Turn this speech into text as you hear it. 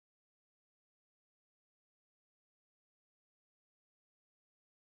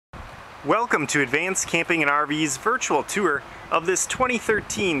Welcome to Advanced Camping and RV's virtual tour of this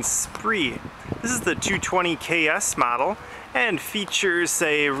 2013 Spree. This is the 220 KS model and features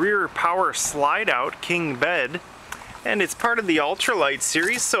a rear power slide-out king bed, and it's part of the Ultralight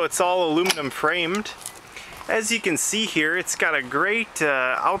series, so it's all aluminum framed. As you can see here, it's got a great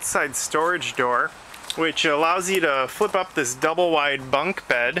outside storage door which allows you to flip up this double wide bunk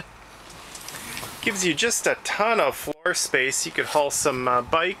bed. Gives you just a ton of floor space. You could haul some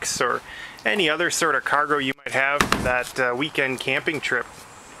bikes or any other sort of cargo you might have for that weekend camping trip.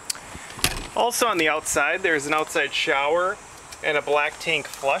 Also on the outside, there's an outside shower and a black tank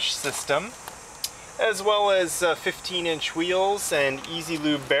flush system, as well as 15-inch wheels and Easy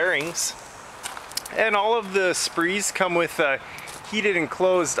Lube bearings. And all of the Sprees come with a heated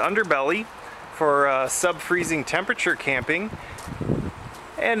enclosed underbelly for sub-freezing temperature camping.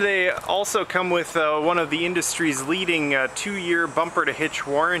 And they also come with one of the industry's leading 2-year bumper-to-hitch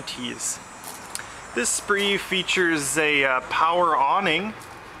warranties. This Spree features a power awning,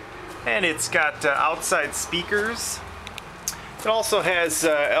 and it's got outside speakers. It also has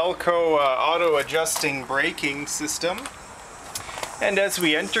Elco auto-adjusting braking system. And as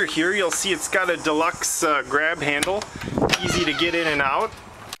we enter here, you'll see it's got a deluxe grab handle, easy to get in and out.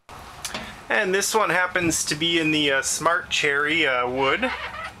 And this one happens to be in the Smart Cherry wood.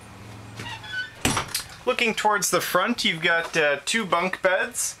 Looking towards the front, you've got 2 bunk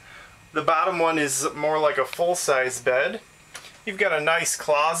beds. The bottom one is more like a full-size bed. You've got a nice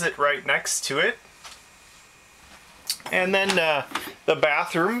closet right next to it. And then the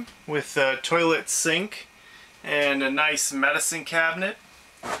bathroom with a toilet sink and a nice medicine cabinet.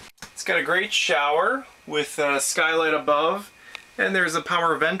 It's got a great shower with a skylight above, and there's a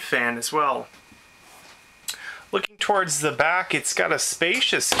power vent fan as well. Looking towards the back, it's got a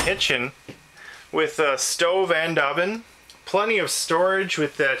spacious kitchen with a stove and oven, plenty of storage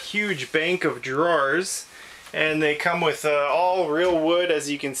with that huge bank of drawers, and they come with all real wood,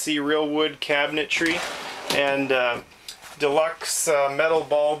 as you can see, real wood cabinetry, and deluxe metal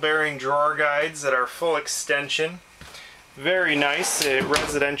ball bearing drawer guides that are full extension. Very nice,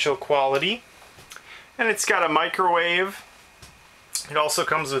 residential quality. And it's got a microwave. It also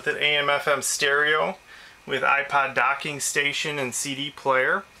comes with an AM/FM stereo with iPod docking station and CD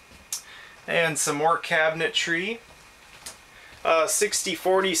player. And some more cabinetry.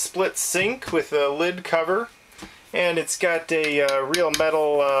 60/40 split sink with a lid cover. And it's got a real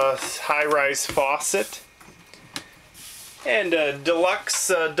metal high-rise faucet. And a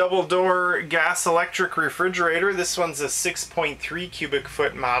deluxe double door gas electric refrigerator. This one's a 6.3 cubic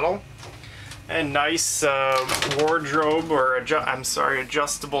foot model. And nice wardrobe, or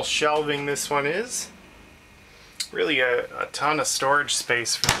adjustable shelving this one is. Really a ton of storage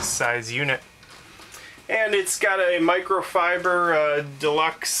space for this size unit. And it's got a microfiber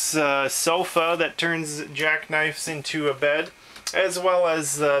deluxe sofa that turns jackknifes into a bed, as well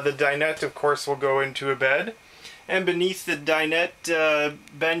as the dinette, of course, will go into a bed. And beneath the dinette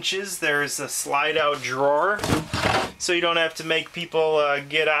benches, there's a slide-out drawer, so you don't have to make people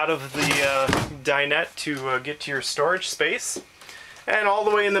get out of the dinette to get to your storage space. And all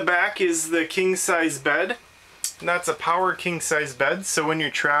the way in the back is the king-size bed. And that's a power king-size bed, so when you're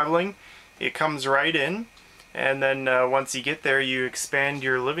traveling, it comes right in. And then once you get there, you expand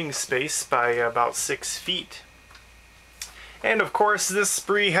your living space by about 6 feet. And of course, this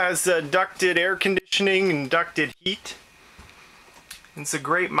Spree has ducted air conditioning and ducted heat. It's a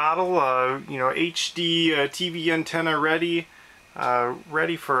great model, you know, HD TV antenna ready,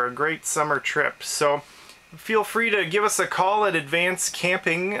 ready for a great summer trip. So feel free to give us a call at Advanced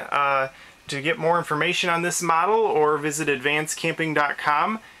Camping to get more information on this model, or visit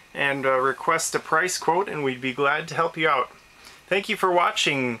advancedcamping.com and request a price quote, and we'd be glad to help you out. Thank you for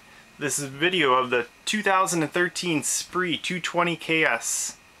watching this video of the 2013 Spree 220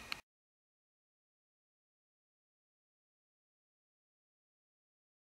 KS.